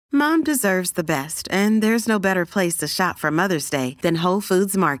Mom deserves the best, and there's no better place to shop for Mother's Day than Whole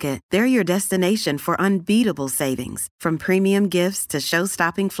Foods Market. They're your destination for unbeatable savings, from premium gifts to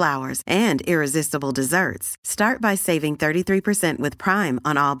show-stopping flowers and irresistible desserts. Start by saving 33% with Prime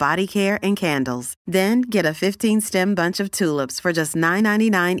on all body care and candles. Then get a 15-stem bunch of tulips for just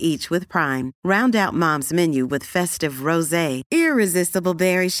 $9.99 each with Prime. Round out Mom's menu with festive rosé, irresistible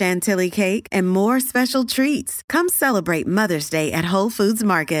berry chantilly cake, and more special treats. Come celebrate Mother's Day at Whole Foods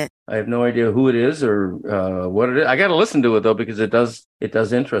Market. I have no idea who it is or what it is. I got to listen to it though, because it does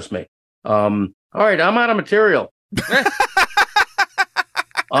interest me. All right, I'm out of material.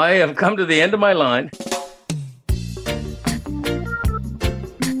 I have come to the end of my line.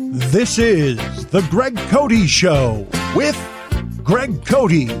 This is the Greg Cody Show with Greg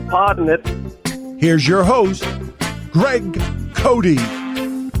Cody. Pardon it. Here's your host, Greg Cody.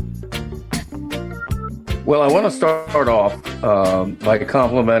 Well, I want to start off by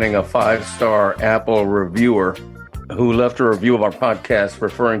complimenting a 5-star Apple reviewer who left a review of our podcast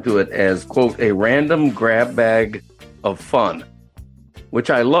referring to it as, quote, a random grab bag of fun,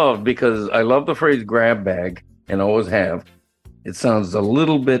 which I love because I love the phrase grab bag and always have. It sounds a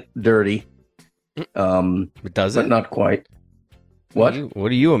little bit dirty. It doesn't? But not quite. What?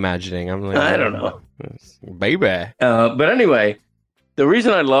 What are you imagining? I'm like, I don't know. Baby. But anyway, the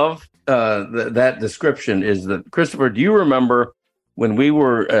reason I love that description is that, Christopher, do you remember when we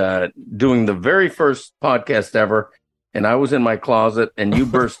were doing the very first podcast ever, and I was in my closet and you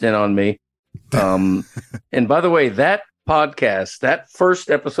burst in on me? And by the way, that podcast, that first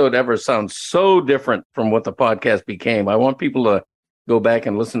episode ever, sounds so different from what the podcast became. I want people to go back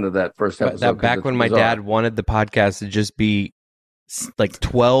and listen to that first episode. That back when my dad wanted the podcast to just be like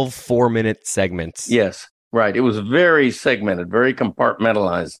 12 4-minute segments. Yes, right. It was very segmented, very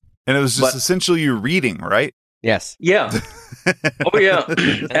compartmentalized. And it was just essentially you reading, right? Yeah. Yes. Oh, yeah.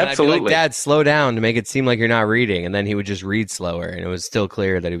 And Absolutely. I'd be like, Dad, slow down to make it seem like you're not reading. And then he would just read slower, and it was still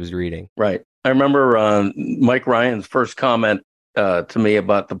clear that he was reading. Right. I remember Mike Ryan's first comment to me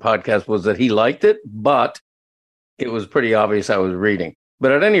about the podcast was that he liked it, but it was pretty obvious I was reading.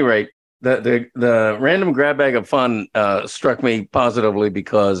 But at any rate, the random grab bag of fun struck me positively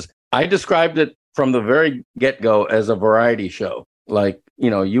because I described it from the very get-go as a variety show. Like,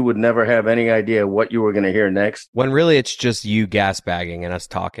 you would never have any idea what you were going to hear next. When really it's just you gas bagging and us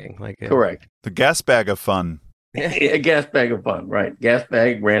talking. Correct. The gas bag of fun. A gas bag of fun, right? Gas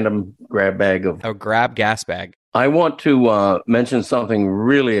bag, random grab bag of... A grab gas bag. I want to mention something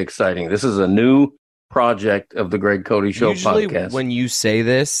really exciting. This is a new project of the Greg Cody Show Usually podcast. When you say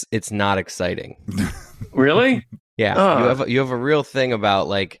this, it's not exciting. Really? Yeah. You have a real thing about,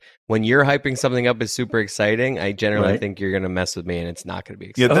 like, when you're hyping something up as super exciting, I generally think you're going to mess with me and it's not going to be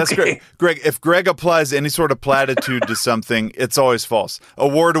exciting. Yeah, that's great. Greg, if Greg applies any sort of platitude to something, it's always false.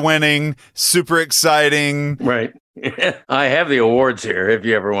 Award-winning, super exciting. Right. I have the awards here if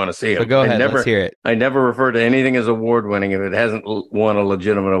you ever want to see them. So go ahead, let's hear it. I never refer to anything as award-winning if it hasn't won a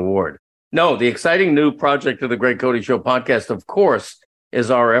legitimate award. No, the exciting new project of the Greg Cody Show podcast, of course,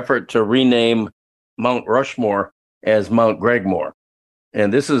 is our effort to rename Mount Rushmore as Mount Gregmore.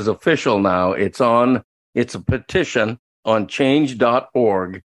 And this is official now. It's a petition on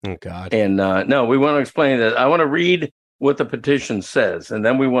change.org. Oh, God. And no, we want to explain that. I want to read what the petition says, and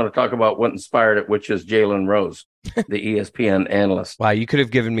then we want to talk about what inspired it, which is Jalen Rose, the ESPN analyst. Wow, you could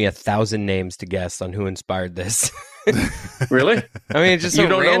have given me 1,000 names to guess on who inspired this. Really? I mean, it's just you so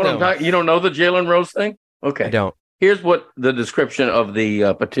don't random. know what I'm talking. You don't know the Jalen Rose thing? Okay. I don't. Here's what the description of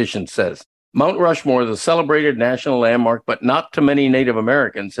the petition says. Mount Rushmore, the celebrated national landmark, but not to many Native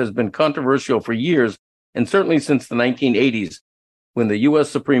Americans, has been controversial for years, and certainly since the 1980s, when the U.S.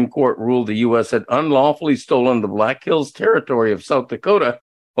 Supreme Court ruled the U.S. had unlawfully stolen the Black Hills territory of South Dakota,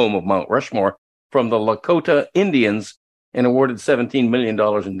 home of Mount Rushmore, from the Lakota Indians and awarded $17 million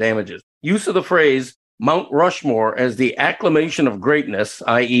in damages. Use of the phrase Mount Rushmore as the acclamation of greatness,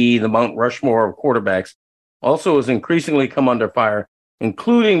 i.e. the Mount Rushmore of quarterbacks, also has increasingly come under fire,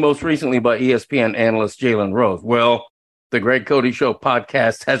 including most recently by ESPN analyst Jalen Rose. Well, the Greg Cody Show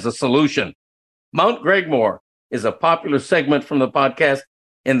podcast has a solution. Mount Gregmore is a popular segment from the podcast,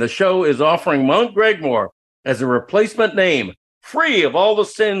 and the show is offering Mount Gregmore as a replacement name, free of all the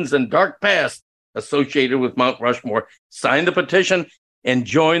sins and dark past associated with Mount Rushmore. Sign the petition and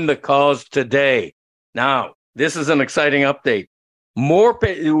join the cause today. Now, this is an exciting update.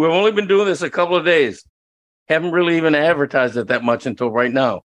 We've only been doing this a couple of days. Haven't really even advertised it that much until right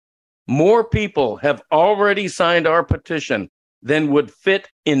now. More people have already signed our petition than would fit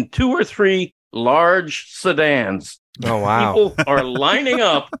in 2 or 3 large sedans. Oh, wow. People are lining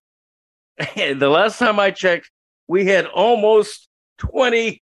up. The last time I checked, we had almost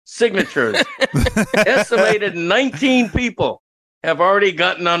 20 signatures. Estimated 19 people have already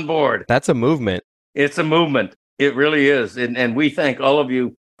gotten on board. That's a movement. It's a movement. It really is. And we thank all of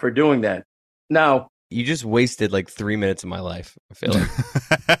you for doing that. Now, you just wasted like 3 minutes of my life, I feel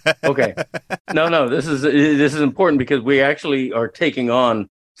like. Okay. No, this is important because we actually are taking on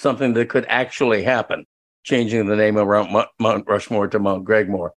something that could actually happen, changing the name around Mount Rushmore to Mount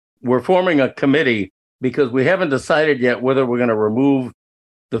Gregmore. We're forming a committee because we haven't decided yet whether we're going to remove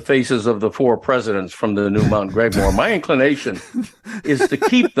the faces of the 4 presidents from the new Mount Gregmore. My inclination is to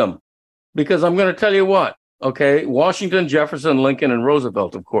keep them because I'm going to tell you what, okay? Washington, Jefferson, Lincoln, and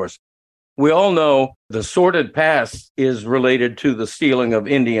Roosevelt, of course. We all know the sordid past is related to the stealing of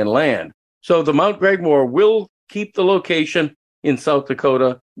Indian land. So the Mount Gregmore will keep the location in South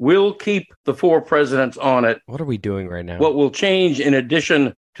Dakota, will keep the 4 presidents on it. What are we doing right now? What will change in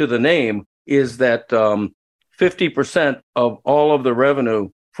addition to the name is that 50% of all of the revenue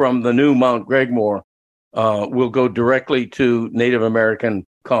from the new Mount Gregmore will go directly to Native American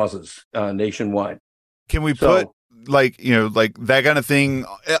causes nationwide. Can we put like that kind of thing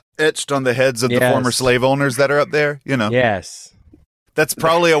etched on the heads of the former slave owners that are up there? Yes. That's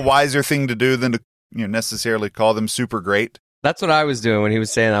probably a wiser thing to do than to necessarily call them super great. That's what I was doing when he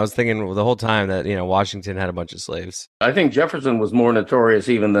was saying. I was thinking the whole time that Washington had a bunch of slaves. I think Jefferson was more notorious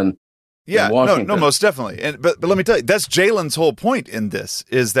even than Washington. No, most definitely. But let me tell you, that's Jalen's whole point in this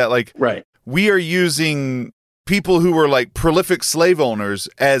is that we are using people who were like prolific slave owners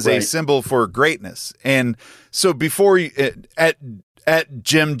as a symbol for greatness. And so before you at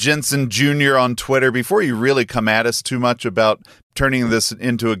Jim Jensen Jr. on Twitter, before you really come at us too much about turning this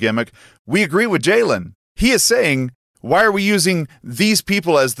into a gimmick, we agree with Jalen. He is saying, why are we using these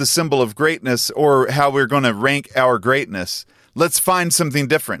people as the symbol of greatness or how we're going to rank our greatness? Let's find something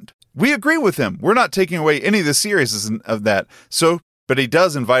different. We agree with him. We're not taking away any of the seriousness of that. But he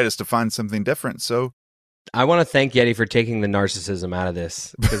does invite us to find something different. So I want to thank Yeti for taking the narcissism out of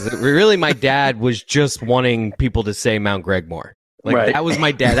this because really my dad was just wanting people to say Mount Gregmore. That was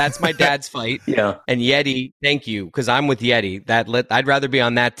my dad. That's my dad's fight. Yeah. And Yeti, thank you, because I'm with Yeti. I'd rather be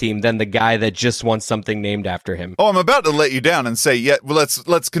on that team than the guy that just wants something named after him. Oh, I'm about to let you down and say,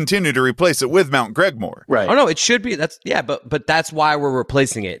 let's continue to replace it with Mount Gregmore. Right. Oh no, it should be. But that's why we're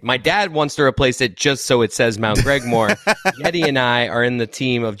replacing it. My dad wants to replace it just so it says Mount Gregmore. Yeti and I are in the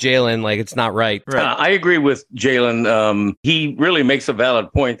team of Jalen. It's not right. I agree with Jalen. He really makes a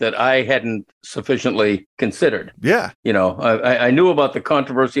valid point that I hadn't sufficiently considered. Yeah. I knew about the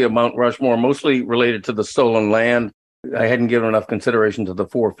controversy of Mount Rushmore, mostly related to the stolen land. I hadn't given enough consideration to the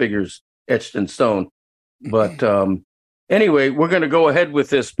 4 figures etched in stone. But anyway, we're going to go ahead with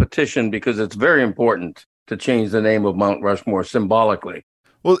this petition because it's very important to change the name of Mount Rushmore symbolically.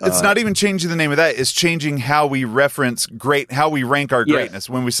 Well, it's not even changing the name of that. It's changing how we reference how we rank our greatness.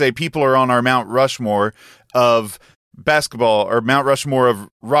 When we say people are on our Mount Rushmore of basketball or Mount Rushmore of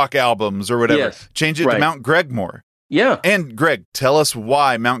rock albums or whatever, change it to Mount Gregmore. Yeah. And Greg, tell us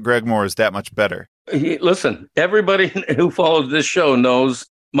why Mount Gregmore is that much better. Listen, everybody who follows this show knows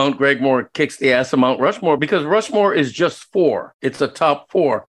Mount Gregmore kicks the ass of Mount Rushmore because Rushmore is just 4. It's a top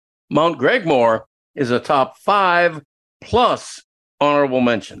 4. Mount Gregmore is a top 5 plus honorable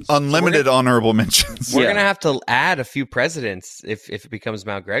mentions. Unlimited honorable mentions. We're going to have to add a few presidents if it becomes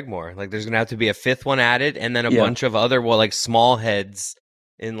Mount Gregmore. There's going to have to be a 5th one added and then a bunch of other, small heads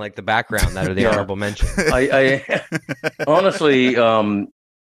in the background that are the honorable mentions. I honestly, and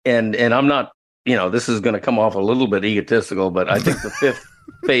I'm not, this is going to come off a little bit egotistical, but I think the 5th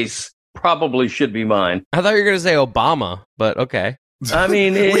face probably should be mine. I thought you were going to say Obama, but okay. I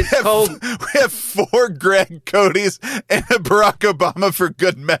mean, we have 4 Greg Codys and a Barack Obama for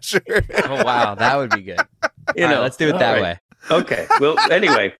good measure. Oh, wow. That would be good. Let's do it that way. Okay. Well,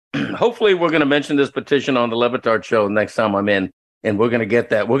 anyway, hopefully we're going to mention this petition on the Levitard show next time I'm in. And we're going to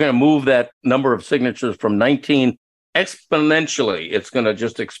get that. We're going to move that number of signatures from 19 exponentially. It's going to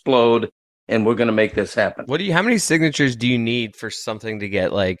just explode, and we're going to make this happen. How many signatures do you need for something to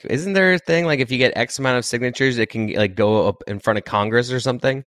get, isn't there a thing, if you get X amount of signatures, it can, go up in front of Congress or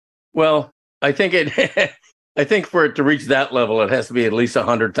something? Well, I think I think for it to reach that level, it has to be at least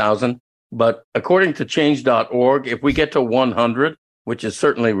 100,000. But according to change.org, if we get to 100, which is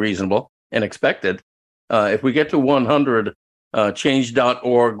certainly reasonable and expected, if we get to 100,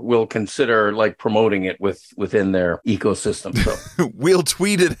 change.org will consider promoting it within their ecosystem. So we'll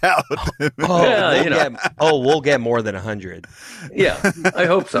tweet it out. We'll get more than 100. Yeah, I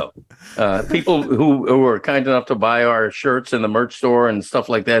hope so. People who are kind enough to buy our shirts in the merch store and stuff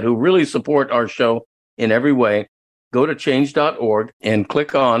like that, who really support our show in every way, go to change.org and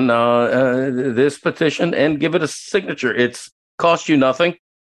click on this petition and give it a signature. It's cost you nothing.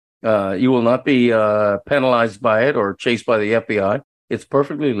 You will not be penalized by it or chased by the FBI. It's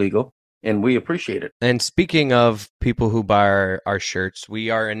perfectly legal, and we appreciate it. And speaking of people who buy our shirts, we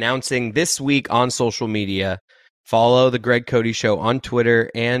are announcing this week on social media. Follow the Greg Cody Show on Twitter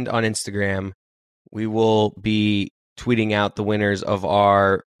and on Instagram. We will be tweeting out the winners of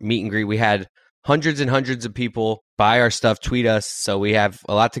our meet and greet. We had hundreds and hundreds of people buy our stuff, tweet us. So we have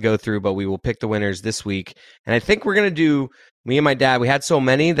a lot to go through, but we will pick the winners this week. And I think we're going to do, me and my dad, we had so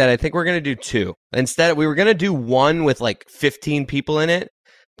many that I think we're going to do 2. Instead, we were going to do 1 with like 15 people in it,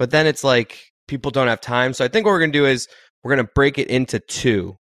 but then it's like people don't have time. So I think what we're going to do is we're going to break it into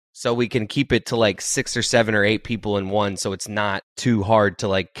 2. So we can keep it to like 6 or 7 or 8 people in one, so it's not too hard to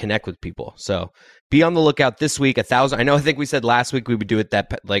like connect with people. So be on the lookout this week. 1,000. I think we said last week we would do it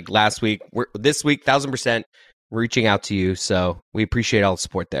that like last week. This week, 1,000% reaching out to you. So we appreciate all the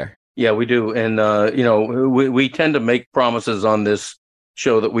support there. Yeah, we do, and we tend to make promises on this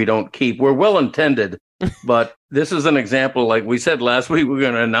show that we don't keep. We're well intended, but this is an example. Like we said last week, we're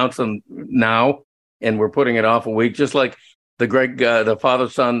going to announce them now, and we're putting it off a week, just like. The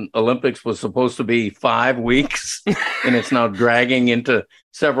father-son Olympics was supposed to be 5 weeks, and it's now dragging into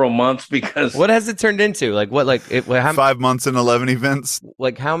several months because what has it turned into? Like what? Like 5 months and 11 events.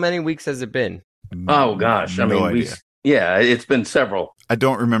 Like how many weeks has it been? Oh gosh, no idea. It's been several. I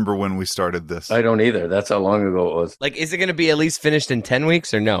don't remember when we started this. I don't either. That's how long ago it was. Like, is it going to be at least finished in 10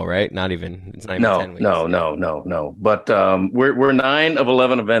 weeks or no? Right? Not even. It's not even 10 weeks. No. But we're 9 of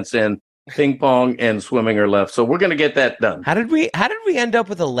 11 events in. Ping pong and swimming are left, so we're going to get that done. How did we end up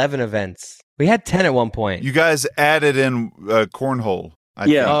with 11 events? We had 10 at one point. You guys added in cornhole. I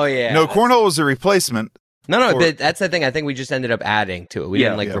think. Oh yeah. No, cornhole was a replacement. No, but that's the thing. I think we just ended up adding to it. We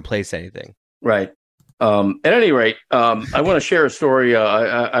didn't replace anything. Right. At any rate, I want to share a story.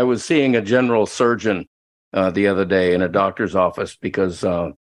 I was seeing a general surgeon the other day in a doctor's office because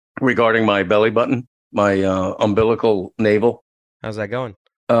regarding my belly button, my umbilical navel. How's that going?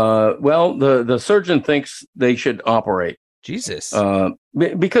 Well, the surgeon thinks they should operate. Jesus.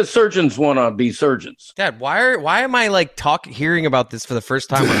 Because surgeons want to be surgeons. Dad, why am I like hearing about this for the first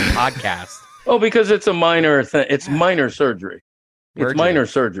time on a podcast? Oh, because it's a minor thing. It's minor surgery. It's minor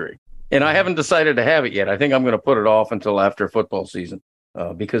surgery. And I haven't decided to have it yet. I think I'm going to put it off until after football season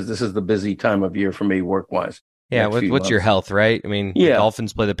because this is the busy time of year for me work-wise. Yeah, what's your health, right? I mean, the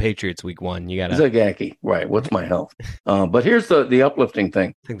Dolphins play the Patriots week 1. You got to... Zagacki, right. What's my health? But here's the uplifting thing.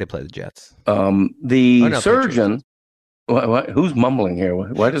 I think they play the Jets. Surgeon... What? Who's mumbling here?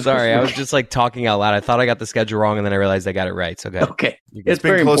 Sorry, I was just like talking out loud. I thought I got the schedule wrong, and then I realized I got it right. So go ahead. Okay. It's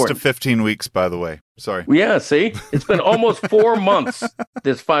been close to 15 weeks, by the way. Sorry. Yeah, see? It's been almost 4 months,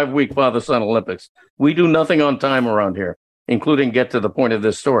 this 5-week father-son Olympics. We do nothing on time around here, including get to the point of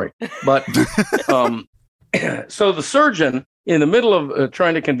this story. But... So the surgeon, in the middle of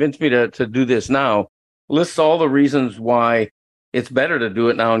trying to convince me to do this now, lists all the reasons why it's better to do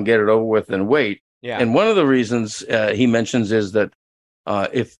it now and get it over with than wait. Yeah. And one of the reasons he mentions is that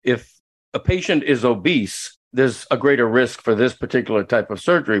if a patient is obese, there's a greater risk for this particular type of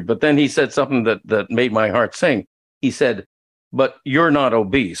surgery. But then he said something that made my heart sing. He said, but you're not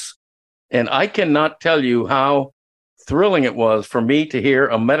obese. And I cannot tell you how thrilling it was for me to hear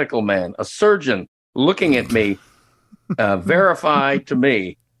a medical man, a surgeon, looking at me, justify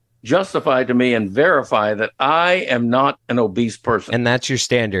to me and verify that I am not an obese person. And that's your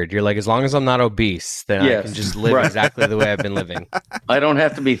standard. You're like, as long as I'm not obese, then I can just live exactly the way I've been living. I don't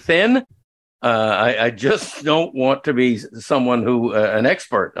have to be thin. I just don't want to be someone who an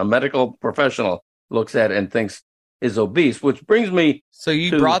expert, a medical professional looks at and thinks is obese, which brings me So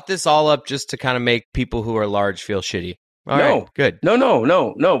you brought this all up just to kind of make people who are large feel shitty. All right, good.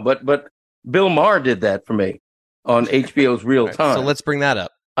 No. But Bill Maher did that for me on HBO's Real Time. So let's bring that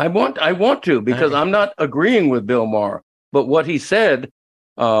up. I want to because I'm not agreeing with Bill Maher, but what he said,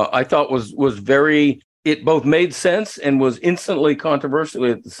 I thought was very. It both made sense and was instantly controversial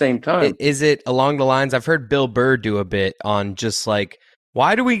at the same time. Is it along the lines? I've heard Bill Burr do a bit on just like,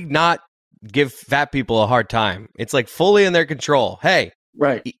 why do we not give fat people a hard time? It's like fully in their control. Hey,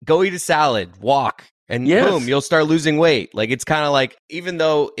 go eat a salad, walk, and boom, you'll start losing weight. Like it's kind of like, even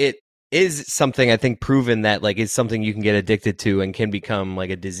though it is something I think proven that like it's something you can get addicted to and can become like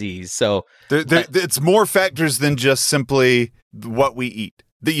a disease. So it's more factors than just simply what we eat.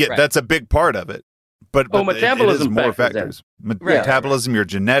 That's a big part of it. But metabolism it is more factors. Metabolism, your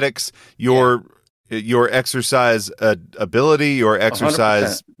genetics, your exercise ability, your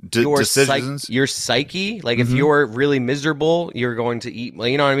exercise decisions, your psyche. Like if you're really miserable, you're going to eat.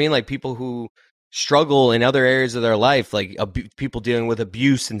 You know what I mean? Like people who struggle in other areas of their life, like people dealing with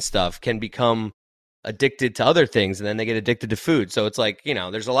abuse and stuff, can become addicted to other things, and then they get addicted to food. So it's like,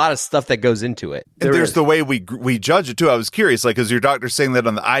 there's a lot of stuff that goes into it. There's the way we judge it too. I was curious, like, is your doctor saying that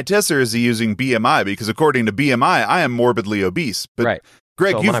on the eye test, or is he using BMI? Because according to BMI, I am morbidly obese. But right.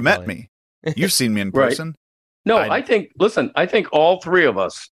 Greg, so you've met me. You've seen me in person. Right. No, I think all three of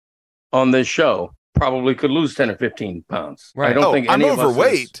us on this show probably could lose 10 or 15 pounds. Right. I don't think any I'm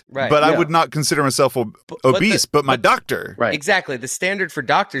overweight, but I would not consider myself obese, but my doctor. Right. Exactly. The standard for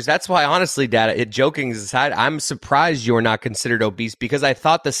doctors, that's why, honestly, Dad, joking aside, I'm surprised you're not considered obese, because I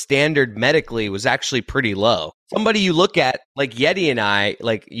thought the standard medically was actually pretty low. Somebody you look at, like Yeti and I,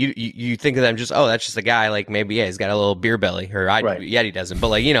 like you think of them just, that's just a guy, like maybe, he's got a little beer belly, or Yeti doesn't, but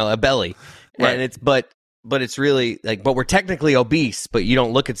like, a belly. Right. And but it's really like, but we're technically obese, but you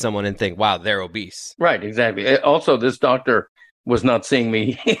don't look at someone and think, wow, they're obese. Right, exactly. Also, this doctor was not seeing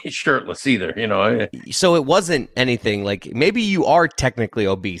me shirtless either, So it wasn't anything like, maybe you are technically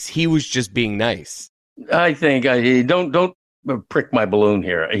obese. He was just being nice. I think don't prick my balloon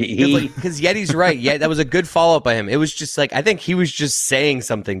here. Because Yeti's right. Yeah, that was a good follow-up by him. It was just like, I think he was just saying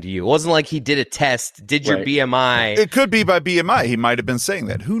something to you. It wasn't like he did a test, did your BMI. It could be by BMI. He might have been saying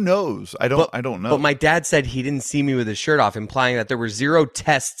that. Who knows? I don't know. But my dad said he didn't see me with his shirt off, implying that there were 0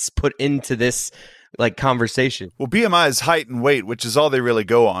 tests put into this like conversation. Well, BMI is height and weight, which is all they really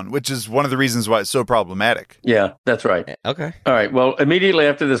go on, which is one of the reasons why it's so problematic. Yeah, that's right. Okay. All right. Well, immediately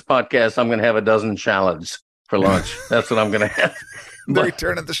after this podcast, I'm going to have a dozen shallots for lunch. That's what I'm going to have. The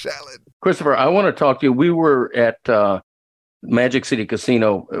return of the shallot. Christopher, I want to talk to you. We were at Magic City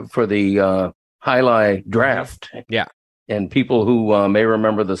Casino for the Highlight Draft. Yeah. And people who may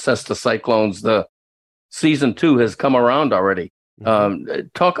remember the Cesta Cyclones, the season 2 has come around already.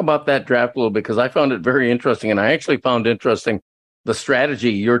 Talk about that draft a little bit, because I found it very interesting. And I actually found interesting the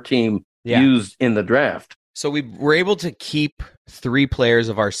strategy your team used in the draft. So we were able to keep 3 players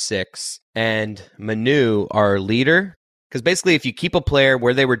of our 6, and Manu, our leader, because basically if you keep a player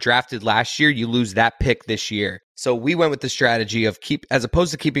where they were drafted last year, you lose that pick this year. So we went with the strategy of as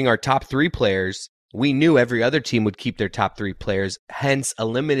opposed to keeping our top 3 players, we knew every other team would keep their top 3 players, hence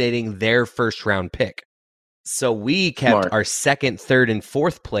eliminating their first round pick. So we kept our 2nd, 3rd, and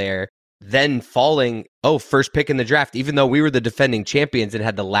 4th player, then falling, first pick in the draft. Even though we were the defending champions and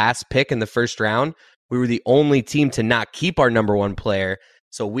had the last pick in the first round, we were the only team to not keep our number 1 player.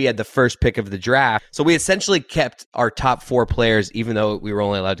 So we had the first pick of the draft. So we essentially kept our top 4 players, even though we were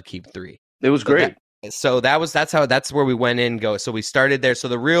only allowed to keep 3. It was great. That's where we went in. So we started there. So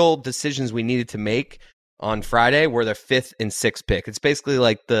the real decisions we needed to make on Friday were the 5th and 6th pick. It's basically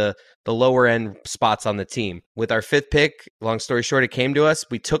like the lower end spots on the team. With our 5th pick, long story short, it came to us.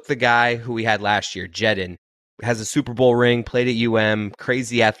 We took the guy who we had last year, Jedin. Has a Super Bowl ring, played at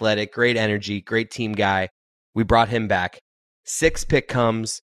crazy athletic, great energy, great team guy. We brought him back. 6th pick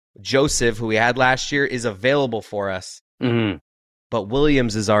comes. Joseph, who we had last year, is available for us. Mm-hmm. But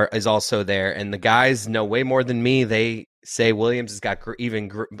Williams is also there, and the guys know way more than me. They say Williams has got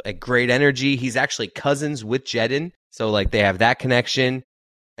great energy. He's actually cousins with Jedin, so like they have that connection.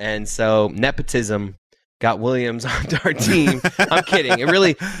 And so nepotism got Williams onto our team. I'm kidding. It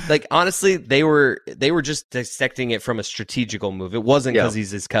really, like, honestly, they were just dissecting it from a strategical move. It wasn't because he's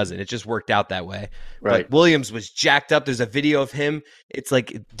his cousin. It just worked out that way. Right. But Williams was jacked up. There's a video of him. It's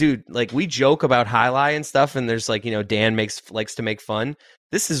like, dude, like we joke about highlight and stuff, and there's like, Dan likes to make fun.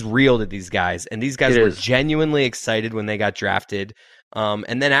 This is real to these guys, and these guys were genuinely excited when they got drafted.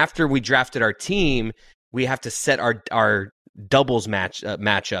 And then after we drafted our team, we have to set our doubles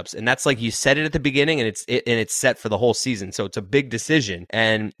matchups, and that's like you set it at the beginning, and it's set for the whole season. So it's a big decision,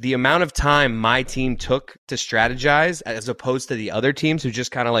 and the amount of time my team took to strategize, as opposed to the other teams who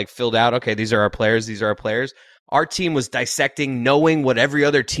just kind of like filled out, okay, these are our players. Our team was dissecting, knowing what every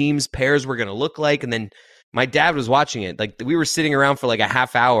other team's pairs were going to look like, and then my dad was watching it. Like we were sitting around for like a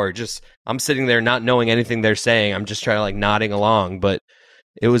half hour. I'm sitting there not knowing anything they're saying. I'm just trying to like nodding along, but.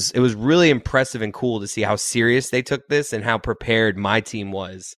 It was really impressive and cool to see how serious they took this and how prepared my team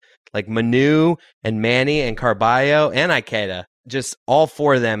was. Like Manu and Manny and Carballo and Ikeda, just all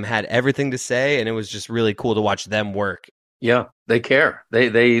 4 of them had everything to say, and it was just really cool to watch them work. Yeah, they care.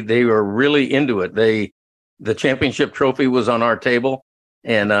 They were really into it. The championship trophy was on our table,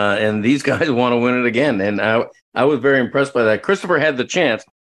 and these guys want to win it again. And I was very impressed by that. Christopher had the chance.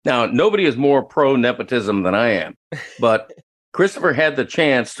 Now, nobody is more pro nepotism than I am, but Christopher had the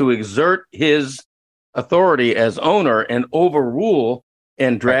chance to exert his authority as owner and overrule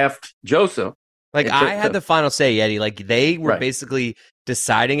and draft Joseph. Like I had the final say, Yeti. Like they were basically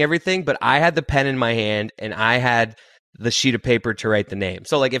deciding everything, but I had the pen in my hand and I had the sheet of paper to write the name.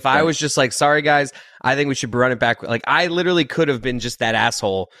 So like if I was just like, sorry guys, I think we should run it back. Like I literally could have been just that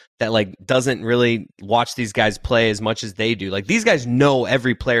asshole that like doesn't really watch these guys play as much as they do. Like these guys know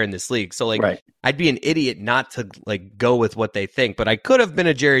every player in this league. So like I'd be an idiot not to like go with what they think. But I could have been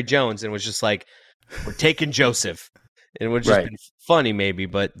a Jerry Jones and was just like, we're taking Joseph. It would just been funny maybe,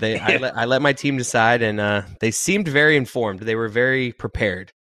 but I let my team decide, and they seemed very informed. They were very prepared.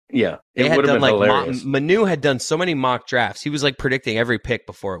 Yeah, they had done like Manu had done so many mock drafts. He was like predicting every pick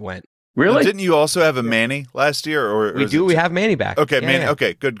before it went. Really? Well, didn't you also have a Manny last year? Or we do. We have Manny back. Okay, yeah, Manny. Yeah.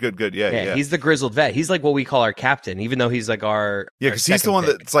 Okay, good. Yeah. He's the grizzled vet. He's like what we call our captain, even though he's like our because he's the one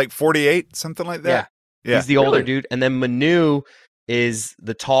that's like 48, something like that. Yeah. He's the older dude, and then Manu is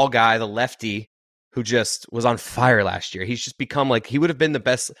the tall guy, the lefty, who just was on fire last year. He's just become like, he would have been the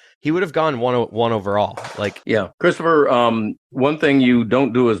best. He would have gone one overall. Like, yeah, Christopher, one thing you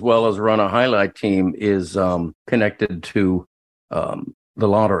don't do as well as run a highlight team is connected to the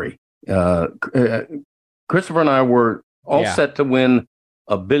lottery. Christopher and I were all set to win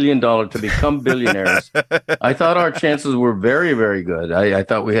 $1 billion to become billionaires. I thought our chances were very, very good. I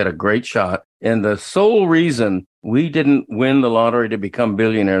thought we had a great shot. And the sole reason we didn't win the lottery to become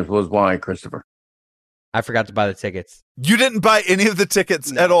billionaires was why, Christopher? I forgot to buy the tickets. You didn't buy any of the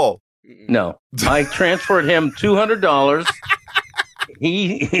tickets at all? No. I transferred him $200.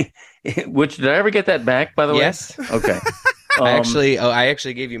 Which, did I ever get that back, by the way? Yes. Okay. I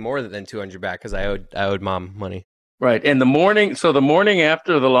actually gave you more than $200 back because I owed mom money. Right. And the morning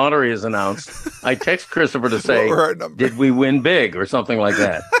after the lottery is announced, I text Christopher to say, did we win big or something like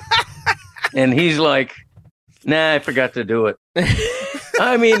that? And he's like, nah, I forgot to do it.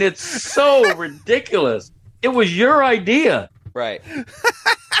 I mean, it's so ridiculous. It was your idea. Right.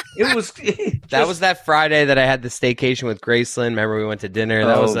 It was. That was that Friday that I had the staycation with Graceland. Remember, we went to dinner.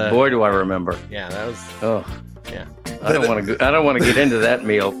 That was boy, do I remember. Yeah, that was. Oh, yeah. I don't want to get into that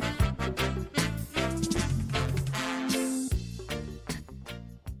meal.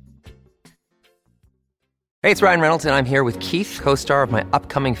 Hey, it's Ryan Reynolds, and I'm here with Keith, co-star of my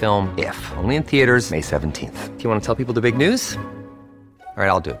upcoming film, If, only in theaters May 17th. Do you want to tell people the big news? All right,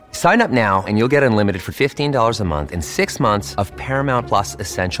 I'll do it. Sign up now and you'll get unlimited for $15 a month and 6 months of Paramount Plus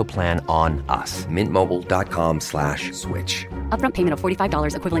Essential Plan on us. MintMobile.com/switch. Upfront payment of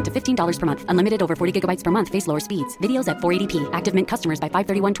 $45 equivalent to $15 per month. Unlimited over 40 gigabytes per month. Face lower speeds. Videos at 480p. Active Mint customers by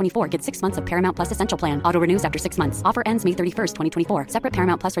 531.24 get 6 months of Paramount Plus Essential Plan. Auto renews after 6 months. Offer ends May 31st, 2024. Separate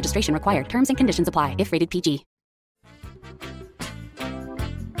Paramount Plus registration required. Terms and conditions apply if rated PG.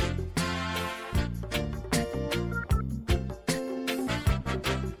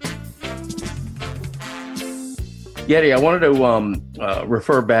 Yeti, I wanted to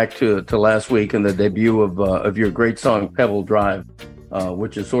refer back to last week and the debut of your great song "Pebble Drive,"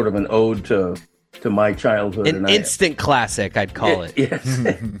 which is sort of an ode to my childhood. An instant classic, I'd call it. Yes,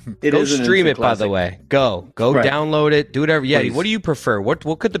 go stream it. By the way, go download it. Do whatever. Yeti, what do you prefer?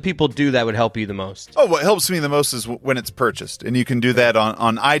 What could the people do that would help you the most? Oh, what helps me the most is when it's purchased, and you can do that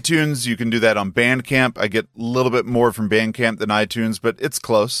on iTunes. You can do that on Bandcamp. I get a little bit more from Bandcamp than iTunes, but it's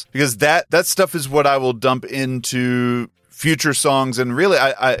close because that stuff is what I will dump into future songs. And really,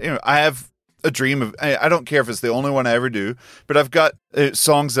 I have a dream of, I don't care if it's the only one I ever do, but I've got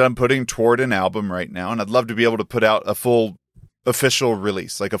songs that I'm putting toward an album right now, and I'd love to be able to put out a full official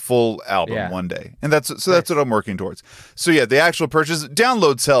release, like a full album one day. And that's what I'm working towards. So yeah, the actual purchase,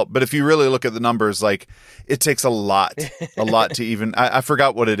 downloads help, but if you really look at the numbers, like it takes a lot to even, I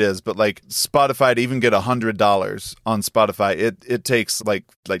forgot what it is, but like Spotify, to even get $100 on Spotify, it takes like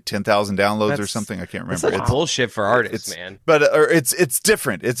 10,000 downloads or something. I can't remember. It's bullshit for artists, man. But it's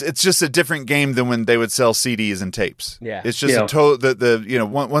different. It's just a different game than when they would sell CDs and tapes. Yeah. It's just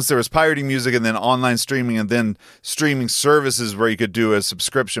once there was pirating music and then online streaming and then streaming services where you could do a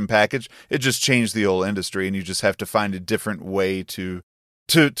subscription package, it just changed the whole industry, and you just have to find a different way to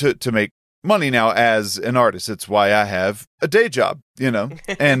make money now as an artist. It's why I have a day job,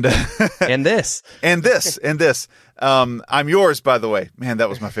 and and this. I'm yours, by the way. Man, that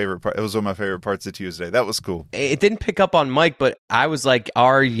was my favorite part. It was one of my favorite parts of Tuesday. That was cool. It didn't pick up on Mike, but I was like,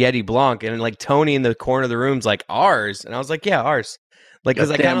 our Yeti Blanc, and like Tony in the corner of the room's like, ours, and I was like, yeah, ours. Like,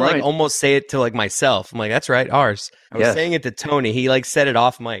 because I kind of like almost say it to like myself. I'm like, that's right, ours. I was saying it to Tony. He like said it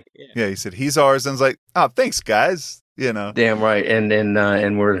off mic. Yeah, he said he's ours, and I was like, oh, thanks, guys. Damn right,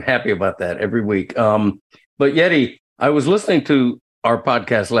 and we're happy about that every week. But Yeti, I was listening to our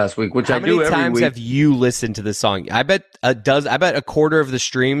podcast last week, which I do every week. How many times have you listened to the song? I bet a quarter of the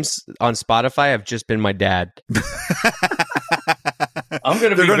streams on Spotify have just been my dad. I'm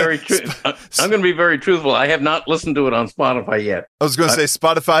going to be I'm going to be very truthful. I have not listened to it on Spotify yet. I was going to say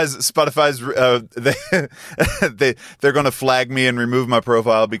Spotify's they're going to flag me and remove my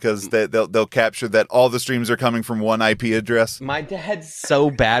profile because they'll capture that all the streams are coming from one IP address. My dad's so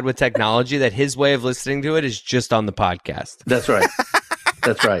bad with technology that his way of listening to it is just on the podcast. That's right.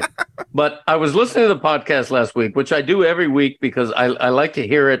 That's right. But I was listening to the podcast last week, which I do every week because I like to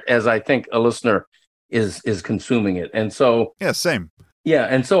hear it as I think a listener is consuming it. And so yeah, same. Yeah,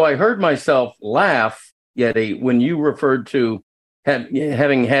 and so I heard myself laugh, Yeti, when you referred to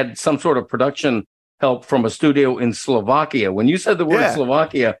having had some sort of production help from a studio in Slovakia. When you said the word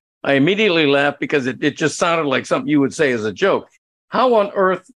Slovakia, I immediately laughed because it just sounded like something you would say as a joke. How on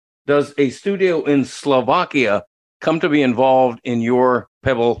earth does a studio in Slovakia come to be involved in your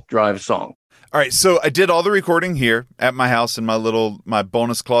Pebble Drive song? All right, so I did all the recording here at my house in my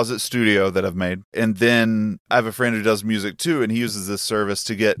bonus closet studio that I've made. And then I have a friend who does music too, and he uses this service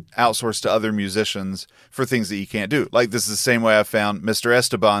to get outsourced to other musicians for things that he can't do. Like this is the same way I found Mr.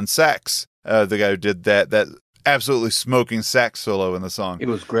 Esteban Sax, the guy who did that absolutely smoking sax solo in the song. It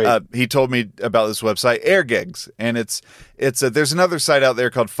was great. He told me about this website, AirGigs, and there's another site out there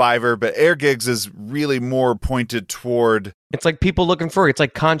called Fiverr, but AirGigs is really more pointed toward. It's like people looking for it's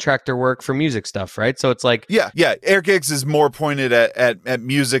like contractor work for music stuff, right? So it's like yeah. AirGigs is more pointed at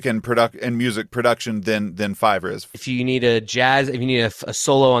music and music production than Fiverr is. If you need a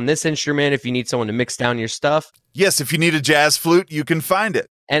solo on this instrument, if you need someone to mix down your stuff, yes. If you need a jazz flute, you can find it.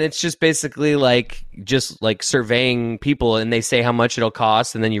 And it's just basically like surveying people, and they say how much it'll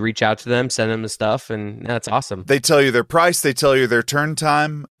cost, and then you reach out to them, send them the stuff, and that's awesome. They tell you their price, they tell you their turn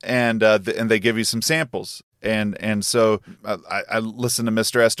time, and they give you some samples. And so I listened to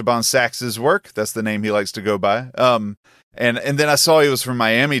Mr. Esteban Sax's work. That's the name he likes to go by. And then I saw he was from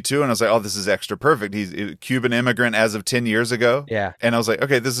Miami too, and I was like, oh, this is extra perfect. He's a Cuban immigrant as of 10 years ago. Yeah. And I was like,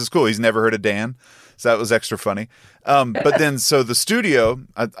 okay, this is cool. He's never heard of Dan. So that was extra funny. But then, so the studio,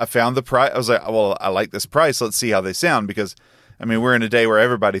 I found the price. I was like, well, I like this price. Let's see how they sound, because I mean, we're in a day where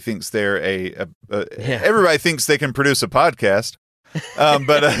everybody thinks they're everybody thinks they can produce a podcast.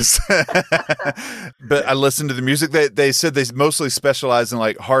 But I listened to the music. They said they mostly specialize in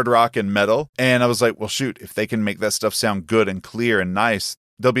like hard rock and metal. And I was like, well, shoot, if they can make that stuff sound good and clear and nice,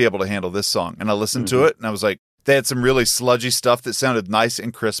 they'll be able to handle this song. And I listened to it, and I was like, they had some really sludgy stuff that sounded nice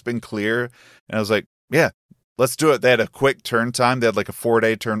and crisp and clear. And I was like, yeah, let's do it. They had a quick turn time. They had like a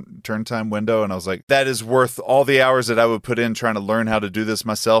 4-day turn time window. And I was like, that is worth all the hours that I would put in trying to learn how to do this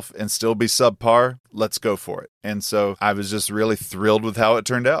myself and still be subpar. Let's go for it. And so I was just really thrilled with how it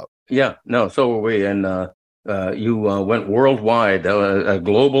turned out. Yeah, no, so were we. And you went worldwide, a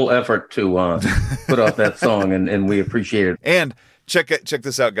global effort to put out that song, and we appreciate it. And check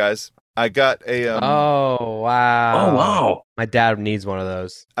this out, guys. I got a oh wow! My dad needs one of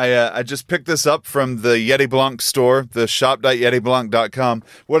those. I just picked this up from the Yeti Blanc store, the shop.yetiblanc.com.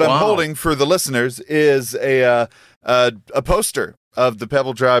 What I'm holding for the listeners is a poster of the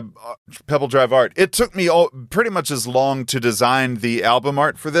Pebble Drive art. It took me pretty much as long to design the album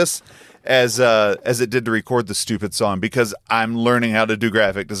art for this as it did to record the stupid song, because I'm learning how to do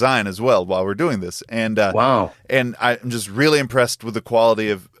graphic design as well while we're doing this. And and I'm just really impressed with the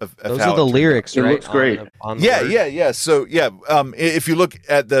quality of those how are the lyrics, right? It looks great. Yeah. So if you look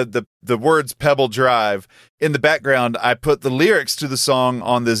at the words Pebble Drive in the background, I put the lyrics to the song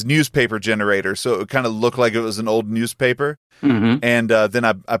on this newspaper generator, so it would kind of look like it was an old newspaper. Mm-hmm. And then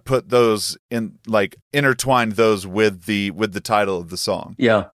I put those in, like intertwined those with the title of the song.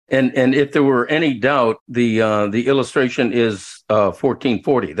 Yeah. And if there were any doubt, the illustration is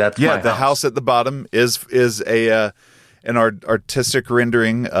 1440. That's my house. The house at the bottom is an artistic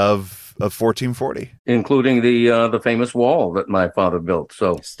rendering of 1440, including the famous wall that my father built.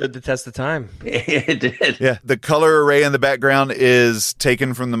 So stood the test of time. It did. Yeah, the color array in the background is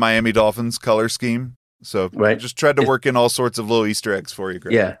taken from the Miami Dolphins color scheme. So I just tried to work in all sorts of little Easter eggs for you,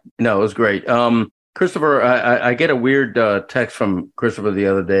 Greg. Yeah, no, it was great. Christopher, I get a weird text from Christopher the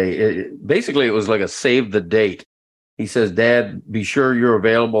other day. Basically, it was like a save the date. He says, Dad, be sure you're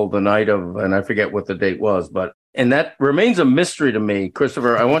available the night of, and I forget what the date was, and that remains a mystery to me.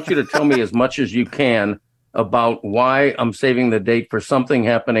 Christopher, I want you to tell me as much as you can about why I'm saving the date for something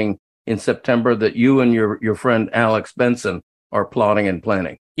happening in September that you and your friend Alex Benson are plotting and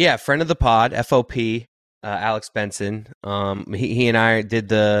planning. Yeah, friend of the pod, FOP. Alex Benson, he and I did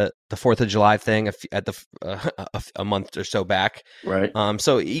the 4th of July thing at a month or so back. Right.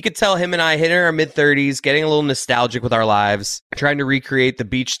 So you could tell him and I hitting our mid-30s, getting a little nostalgic with our lives, trying to recreate the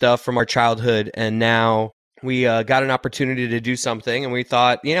beach stuff from our childhood, and now we got an opportunity to do something, and we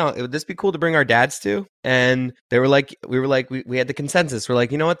thought, would this be cool to bring our dads to? And they were like, we had the consensus. We're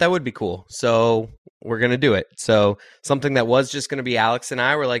like, you know what, that would be cool. So we're going to do it. So something that was just going to be Alex and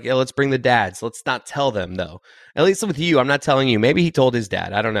I, were like, yeah, let's bring the dads. Let's not tell them, though. At least with you, I'm not telling you. Maybe he told his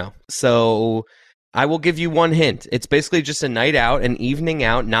dad. I don't know. So I will give you one hint. It's basically just a night out, an evening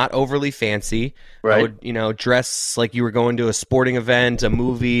out, not overly fancy. Right. I would, dress like you were going to a sporting event, a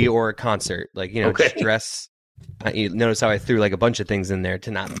movie, or a concert. Like, just dress. You notice how I threw like a bunch of things in there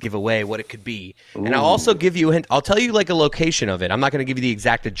to not give away what it could be. Ooh. And I'll also give you a hint. I'll tell you like a location of it. I'm not going to give you the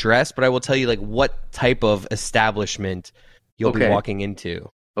exact address, but I will tell you like what type of establishment you'll be walking into.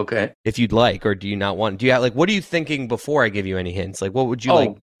 Okay. If you'd like, or do you not want? Do you have, like, what are you thinking before I give you any hints? Like, what would you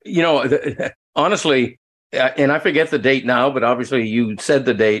like? Honestly, and I forget the date now, but obviously you said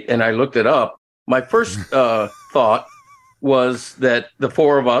the date and I looked it up. My first thought was that the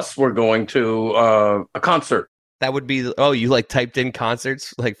four of us were going to a concert. That would be, you like typed in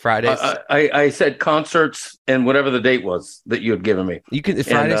concerts like Fridays? I said concerts and whatever the date was that you had given me. You can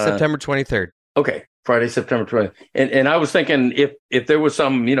Friday, September 23rd. Okay. Friday, September 20th. And I was thinking if there was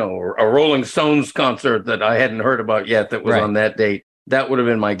some, a Rolling Stones concert that I hadn't heard about yet that was on that date, that would have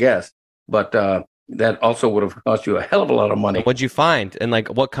been my guess. But that also would have cost you a hell of a lot of money. What'd you find? And like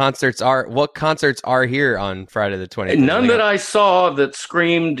what concerts are here on Friday the 20th? None that I saw that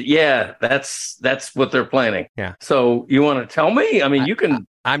screamed, yeah, that's what they're planning. Yeah. So you want to tell me? I mean, you can...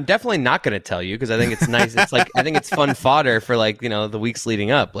 I'm definitely not going to tell you because I think it's nice. It's like, I think it's fun fodder for like, the weeks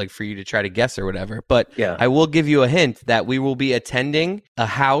leading up, like for you to try to guess or whatever. But yeah. I will give you a hint that we will be attending a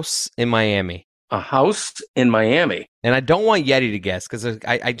house in Miami. A house in Miami. And I don't want Yeti to guess because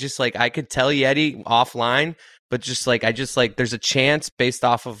I just like, I could tell Yeti offline, but just like, there's a chance based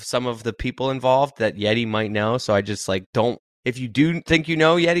off of some of the people involved that Yeti might know. So I just like, don't. If you do think you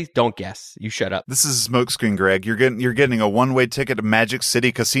know, Yeti, don't guess. You shut up. This is Smokescreen, Greg. You're getting a one-way ticket to Magic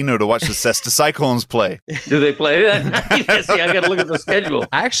City Casino to watch the Cesta Cyclones play. Do they play that? See, I got to look at the schedule.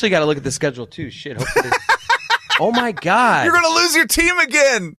 I actually got to look at the schedule too. Shit. Hopefully. Oh my God. You're going to lose your team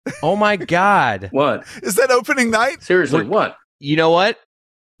again. Oh my God. What? Is that opening night? Seriously, what? You know what?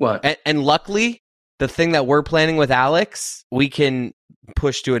 What? And luckily, the thing that we're planning with Alex, we can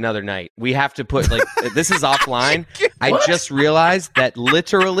push to another night. We have to put like this is offline. I just realized that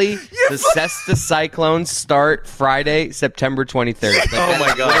literally the Cesta Cyclones start Friday, September 23rd. Like, oh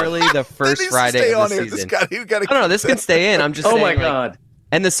my God! Literally the first Friday of the season. This can stay in. I'm just saying. Oh my God!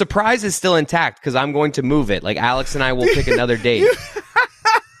 And the surprise is still intact because I'm going to move it. Like Alex and I will pick another date.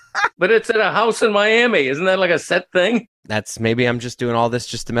 But it's at a house in Miami. Isn't that like a set thing? Maybe I'm just doing all this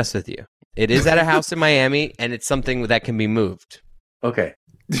just to mess with you. It is at a house in Miami, and it's something that can be moved. Okay.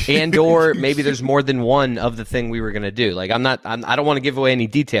 And or maybe there's more than one of the thing we were going to do. Like I don't want to give away any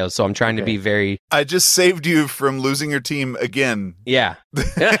details, so I'm trying to be very... I just saved you from losing your team again. Yeah.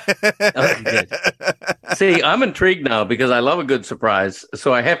 Okay. See, I'm intrigued now because I love a good surprise.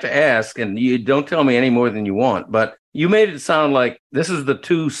 So I have to ask, and you don't tell me any more than you want, but you made it sound like this is the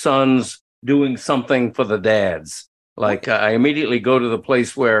two sons doing something for the dads. Like I immediately go to the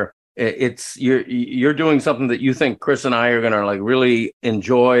place where it's you're doing something that you think Chris and I are going to like really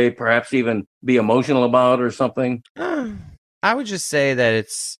enjoy, perhaps even be emotional about or something. I would just say that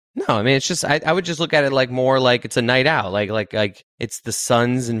it's just I would just look at it like more like it's a night out, like it's the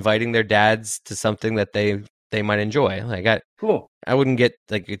sons inviting their dads to something that they might enjoy. Like cool. I wouldn't get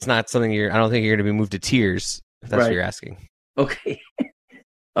like it's not something I don't think you're going to be moved to tears if that's what you're asking. Okay.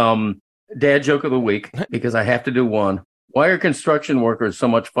 Dad joke of the week because I have to do one. Why are construction workers so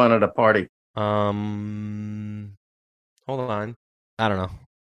much fun at a party? Hold on. I don't know.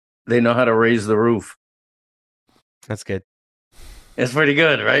 They know how to raise the roof. That's good. It's pretty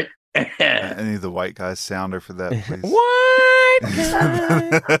good, right? I need the white guy sounder for that, please. White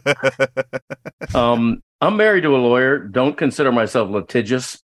guy. I'm married to a lawyer. Don't consider myself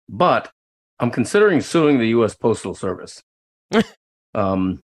litigious, but I'm considering suing the U.S. Postal Service.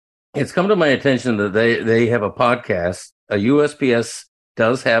 It's come to my attention that they have a podcast. A USPS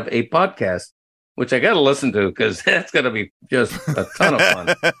does have a podcast, which I got to listen to because that's going to be just a ton of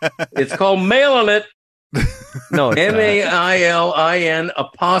fun. It's called Mailin' It. No, it's MAILIN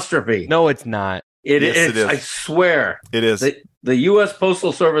apostrophe. No, it's not. It is. I swear. It is. The U.S.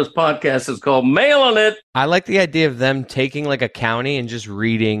 Postal Service podcast is called Mailin' It. I like the idea of them taking like a county and just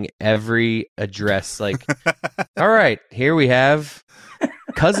reading every address. Like, all right, here we have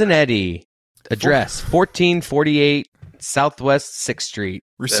Cousin Eddie, address 1448 Southwest 6th Street.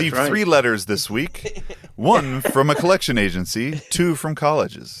 Received 3 letters this week. 1 from a collection agency, 2 from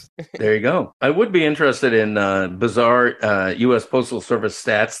colleges. There you go. I would be interested in bizarre U.S. Postal Service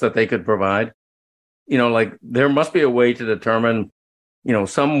stats that they could provide. like there must be a way to determine,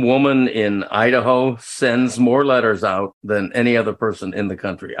 some woman in Idaho sends more letters out than any other person in the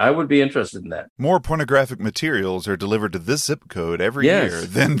country. I would be interested in that. More pornographic materials are delivered to this zip code every year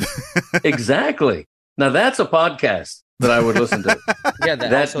than exactly. Now that's a podcast that I would listen to. Yeah,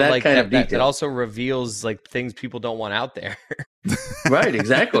 that also reveals like things people don't want out there. Right,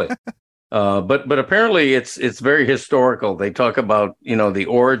 exactly. But apparently it's very historical. They talk about, the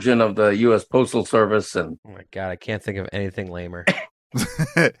origin of the U.S. Postal Service. And oh my God, I can't think of anything lamer.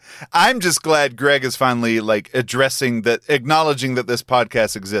 I'm just glad Greg is finally acknowledging that this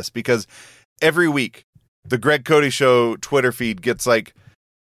podcast exists, because every week the Greg Cody Show Twitter feed gets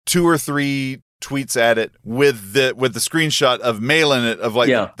 2 or 3 tweets at it with the screenshot of mail in it of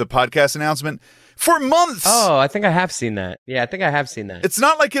the podcast announcement for months. Oh, I think I have seen that. Yeah, I think I have seen that. It's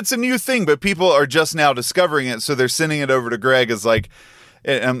not like it's a new thing, but people are just now discovering it, so they're sending it over to Greg as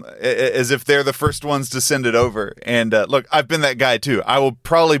if they're the first ones to send it over. And look, I've been that guy too. I will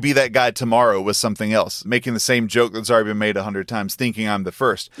probably be that guy tomorrow with something else, making the same joke that's already been made 100 times, thinking I'm the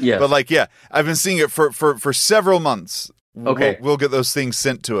first. Yes. But I've been seeing it for several months. Okay. We'll get those things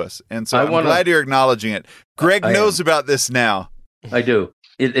sent to us. And so I'm glad you're acknowledging it. Greg knows about this now. I do.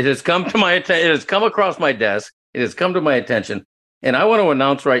 It has come to my attention. It has come across my desk. It has come to my attention. And I want to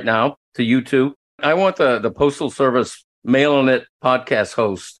announce right now to you two, I want the Postal Service Mail-In It podcast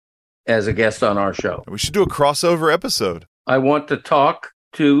host as a guest on our show. We should do a crossover episode. I want to talk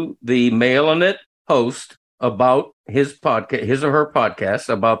to the Mail-In It host about his podcast, his or her podcast,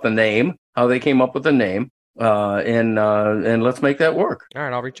 about the name, how they came up with the name, and let's make that work. All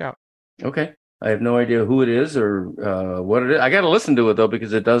right, I'll reach out. Okay. I have no idea who it is or what it is. I got to listen to it though,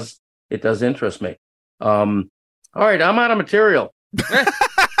 because it does interest me. All right, I'm out of material.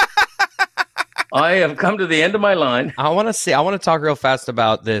 I have come to the end of my line. I want to talk real fast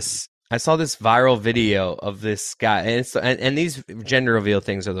about this. I saw this viral video of this guy, and these gender reveal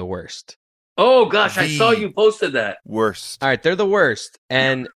things are the worst. Oh gosh, I saw you posted that. Worst. All right, they're the worst,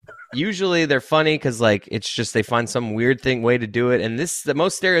 and usually they're funny because it's just they find some weird way to do it. And the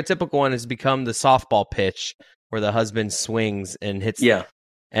most stereotypical one has become the softball pitch where the husband swings and hits. Yeah,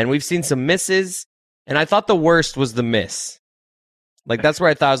 and we've seen some misses, and I thought the worst was the miss. That's where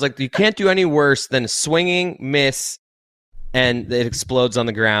I thought, I was you can't do any worse than a swinging miss and it explodes on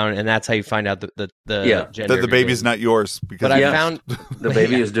the ground, and that's how you find out the gender. The baby's not yours. Because I found the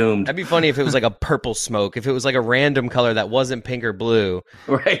baby is doomed. That'd be funny if it was a purple smoke. If it was a random color that wasn't pink or blue,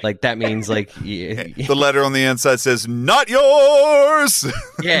 right? That means the letter on the inside says "not yours."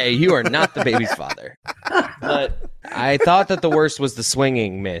 Yeah, you are not the baby's father. But I thought that the worst was the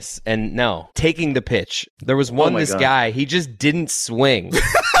swinging miss, and no, taking the pitch. There was one. Guy, he just didn't swing.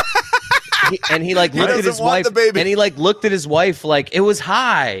 He looked at his wife, and he looked at his wife it was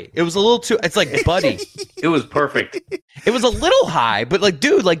high. It was a little too. It's buddy. It was perfect. It was a little high, but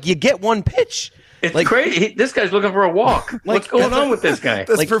dude, you get one pitch. It's crazy. This guy's looking for a walk. What's going on with this guy?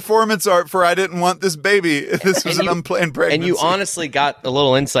 This performance art for "I didn't want this baby." This was an unplanned pregnancy. And you honestly got a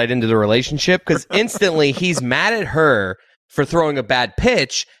little insight into the relationship, because instantly he's mad at her for throwing a bad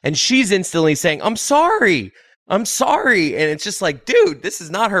pitch, and she's instantly saying, "I'm sorry. I'm sorry." And it's just dude, this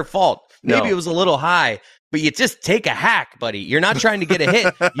is not her fault. Maybe it was a little high, but you just take a hack, buddy. You're not trying to get a hit.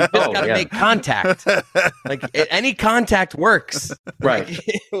 You just got to make contact. Any contact works. Right.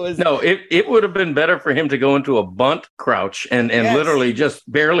 It would have been better for him to go into a bunt crouch and literally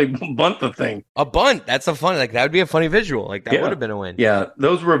just barely bunt the thing. A bunt. That's a fun, that would be a funny visual. That would have been a win. Yeah.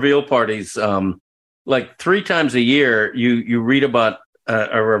 Those reveal parties, 3 times a year, you read about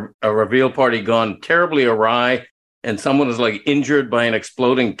a reveal party gone terribly awry, and someone is injured by an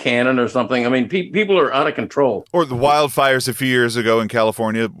exploding cannon or something. I mean, people are out of control. Or the wildfires a few years ago in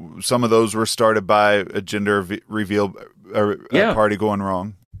California, some of those were started by a gender reveal party going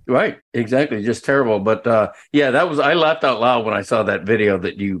wrong. Right, exactly. Just terrible. But I laughed out loud when I saw that video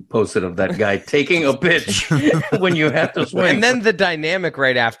that you posted of that guy taking a pitch when you have to swing. And then the dynamic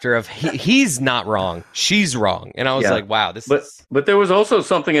right after of he's not wrong, she's wrong. And I was wow, But there was also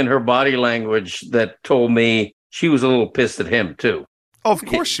something in her body language that told me she was a little pissed at him too. Oh, of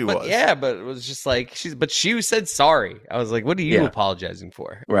course she was. Yeah, but it was just she said sorry. I was what are you apologizing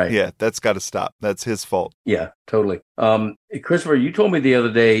for? Right. Yeah, that's got to stop. That's his fault. Yeah, totally. Christopher, you told me the other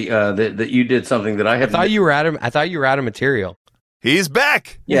day that you did something that I have. I thought you were out of material. He's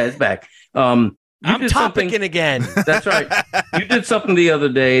back. Yeah, he's back. I'm topicking again. That's right. You did something the other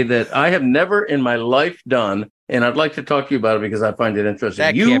day that I have never in my life done, and I'd like to talk to you about it because I find it interesting.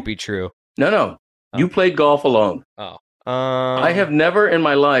 That can't be true. No. You played golf alone. Oh. I have never in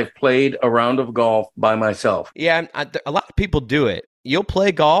my life played a round of golf by myself. Yeah, a lot of people do it. you'll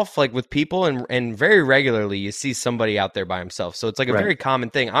play golf like with people, and very regularly you see somebody out there by himself. So it's like a very common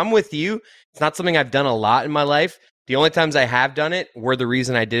thing. I'm with you. It's not something I've done a lot in my life. The only times I have done it were the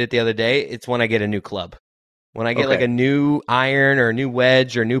reason I did it the other day. It's when I get a new club. When I get like a new iron or a new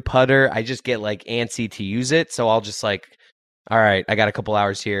wedge or a new putter, I just get like antsy to use it. So I'll just like, all right, I got a couple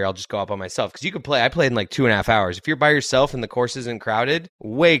hours here. I'll just go out by myself. Because you could play. I played in like 2.5 hours. If you're by yourself and the course isn't crowded,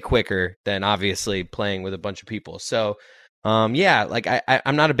 way quicker than obviously playing with a bunch of people. So, yeah, like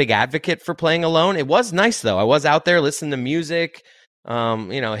I'm not a big advocate for playing alone. It was nice though. I was out there listening to music.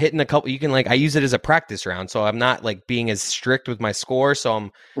 Hitting a couple. You can like I use it as a practice round, so I'm not like being as strict with my score. So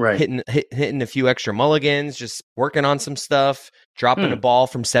I'm hitting a few extra mulligans, just working on some stuff. Dropping a ball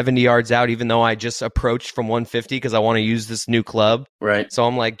from 70 yards out, even though I just approached from 150 because I want to use this new club. Right. So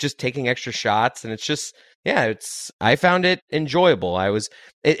I'm like just taking extra shots, and it's just I found it enjoyable.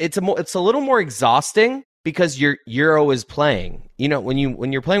 It's a little more exhausting because you're always playing. You know, when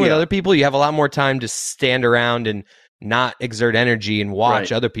you're playing with other people, you have a lot more time to stand around and not exert energy and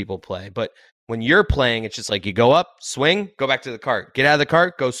watch other people play. But when you're playing, it's just like you go up, swing, go back to the cart, get out of the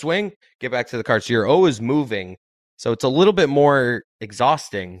cart, go swing, get back to the cart. So you're always moving. So it's a little bit more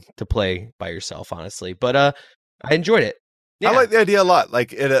exhausting to play by yourself, honestly. But I enjoyed it. Yeah. I like the idea a lot.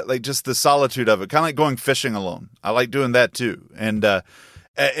 Like it, like just the solitude of it, kind of like going fishing alone. I like doing that too. And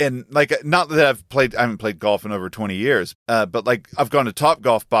like, not that I haven't played golf in over 20 years, but like I've gone to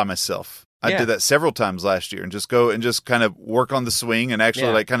Topgolf by myself. I did that several times last year, and just go and just kind of work on the swing and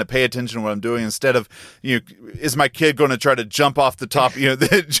actually like kind of pay attention to what I'm doing instead of, is my kid going to try to jump off the top,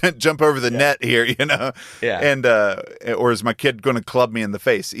 jump over the net here, and or is my kid going to club me in the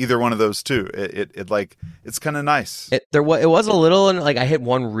face? Either one of those two. It's kind of nice. It was a little, and like I hit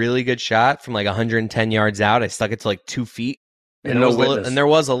one really good shot from like 110 yards out. I stuck it to like 2 feet. And there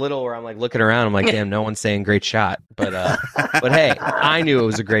was a little where I'm like looking around. I'm like, damn, no one's saying great shot. But hey, I knew it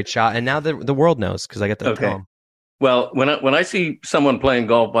was a great shot, and now the world knows because I got to tell them. Well, when I see someone playing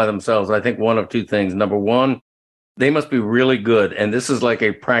golf by themselves, I think one of two things. Number one, they must be really good, and this is like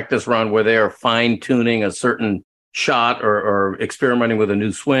a practice round where they are fine tuning a certain shot or experimenting with a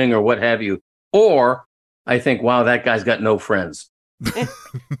new swing or what have you. Or I think, wow, that guy's got no friends.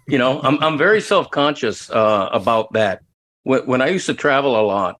 I'm very self-conscious about that. When I used to travel a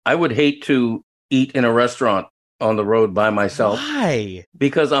lot, I would hate to eat in a restaurant on the road by myself. Why?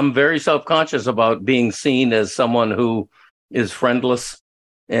 Because I'm very self-conscious about being seen as someone who is friendless.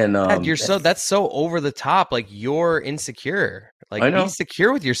 And that's so over the top. Like you're insecure. Like be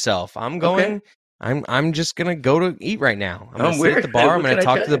secure with yourself. I'm going. Okay. I'm just gonna go to eat right now. I'm gonna sit at the bar. I'm gonna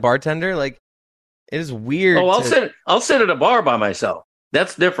talk to the bartender. Like it is weird. Oh, I'll sit at a bar by myself.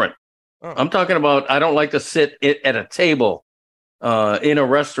 That's different. Oh. I'm talking about I don't like to sit at a table in a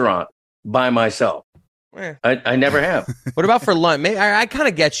restaurant by myself. I never have. What about for lunch? Maybe, I kind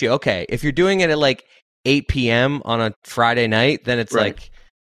of get you. Okay, if you're doing it at like 8 p.m. on a Friday night, then it's like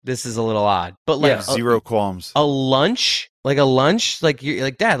this is a little odd. But like zero qualms. A lunch, like you're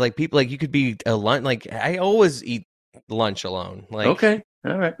like Dad, like people, like you could be a lunch. Like I always eat lunch alone. Like okay,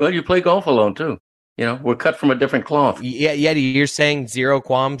 all right. Well, you play golf alone too. We're cut from a different cloth. Yeah, you're saying zero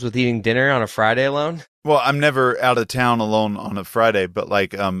qualms with eating dinner on a Friday alone? Well, I'm never out of town alone on a Friday, but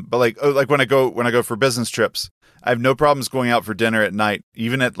like when I go for business trips, I have no problems going out for dinner at night,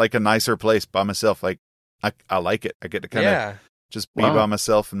 even at like a nicer place by myself. Like I like it. I get to kind of just be by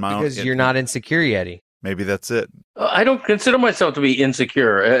myself in my own. Because you're not insecure, Yeti. Maybe that's it. I don't consider myself to be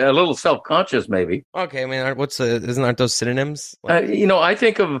insecure. A little self-conscious, maybe. Okay, I mean, aren't those synonyms? Like,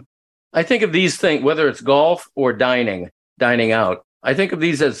 I think of these things, whether it's golf or dining out, I think of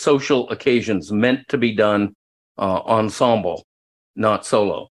these as social occasions meant to be done ensemble, not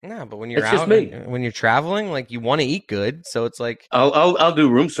solo. No, but when you're out, when you're traveling, like you want to eat good, so it's like I'll do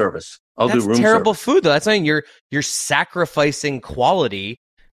room service. That's terrible food, though. That's not you're sacrificing quality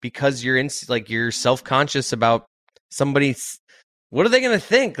because you're self-conscious about somebody's. What are they going to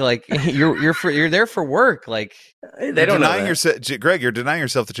think? Like you're there for work. Like they don't know yourself, Greg. You're denying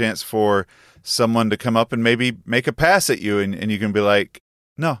yourself the chance for someone to come up and maybe make a pass at you, and you can be like,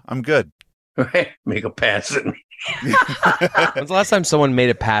 "No, I'm good." Right? Make a pass at me. When's the last time someone made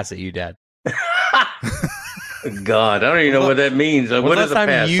a pass at you, Dad? God, I don't even know what that means. What is a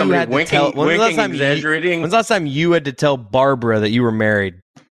pass? Somebody winking, exaggerating? When's the last time you had to tell Barbara that you were married?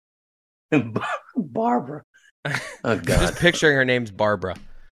 Barbara. Oh God! Just picturing her name's Barbara.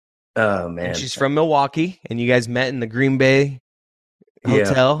 Oh man, and she's from Milwaukee, and you guys met in the Green Bay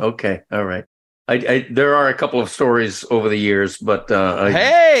hotel. Yeah. Okay, all right. There are a couple of stories over the years, but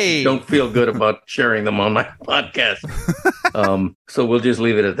I don't feel good about sharing them on my podcast. So we'll just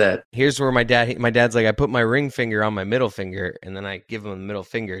leave it at that. Here's where my dad's like, I put my ring finger on my middle finger, and then I give him the middle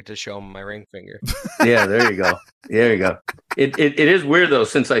finger to show him my ring finger. Yeah, there you go. There you go. It is weird though,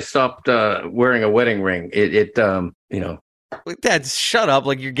 since I stopped wearing a wedding ring. Dad, shut up!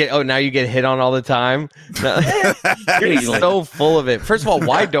 Like now you get hit on all the time. You're so full of it. First of all,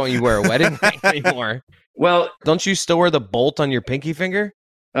 why don't you wear a wedding ring anymore? Well, don't you still wear the bolt on your pinky finger?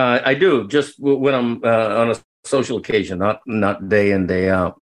 I do, just when I'm on a social occasion, not day in, day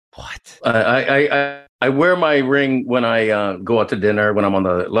out. What? I wear my ring when I go out to dinner, when I'm on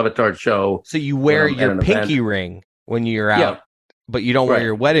the Le Batard show. So you wear your pinky ring when you're out, but you don't wear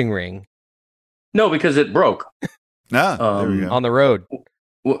your wedding ring. No, because it broke. There we go. On the road.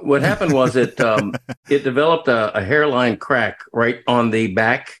 What happened was it developed a hairline crack right on the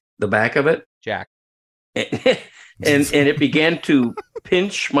back of it, Jack, and it began to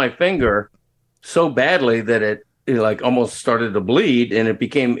pinch my finger so badly that it like almost started to bleed, and it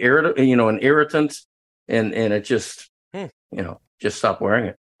became an irritant, and it just just stopped wearing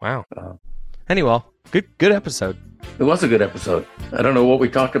it. Wow. Anyway, good episode. It was a good episode. I don't know what we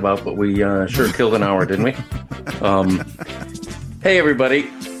talked about, but we sure killed an hour, didn't we? Hey, everybody.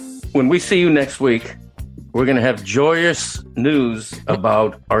 When we see you next week, we're going to have joyous news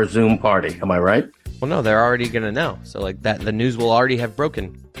about our Zoom party. Am I right? Well, no, they're already going to know. So like that, the news will already have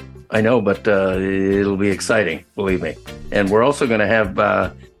broken. I know, but it'll be exciting, believe me. And we're also going to have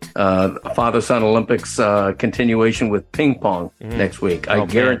Father-Son Olympics continuation with ping pong next week. I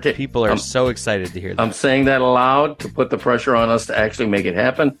guarantee. Man, people are so excited to hear that. I'm saying that aloud to put the pressure on us to actually make it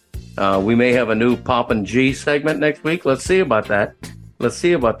happen. We may have a new Pop and G segment next week. Let's see about that. But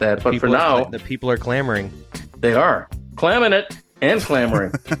for now, the people are clamoring. They are clamming it and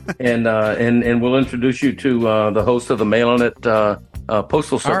clamoring, and we'll introduce you to the host of the Mail On It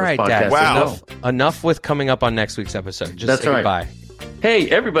Postal Service All right, podcast. Dad. Wow. Enough with coming up on next week's episode. Just That's say right. Goodbye. Hey,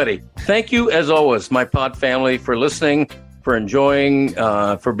 everybody. Thank you, as always, my pod family, for listening, for enjoying,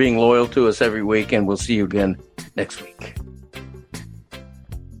 for being loyal to us every week, and we'll see you again next week.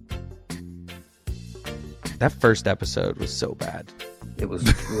 That first episode was so bad. It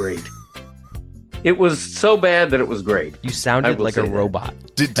was great. It was so bad that it was great. You sounded like a robot.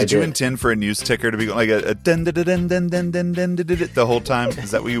 Did you intend for a news ticker to be like a dun dun dun dun dun dun dun the whole time?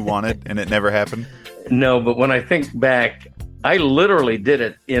 Is that what you wanted, and it never happened? No, but when I think back, I literally did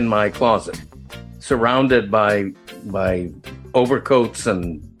it in my closet, surrounded by overcoats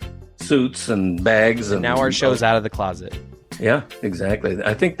and suits and bags. And now our show's out of the closet. Yeah, exactly.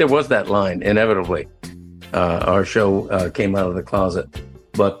 I think there was that line, inevitably. Our show came out of the closet.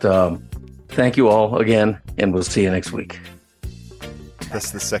 But thank you all again, and we'll see you next week.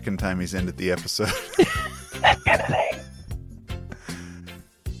 That's the second time he's ended the episode. That kind of thing.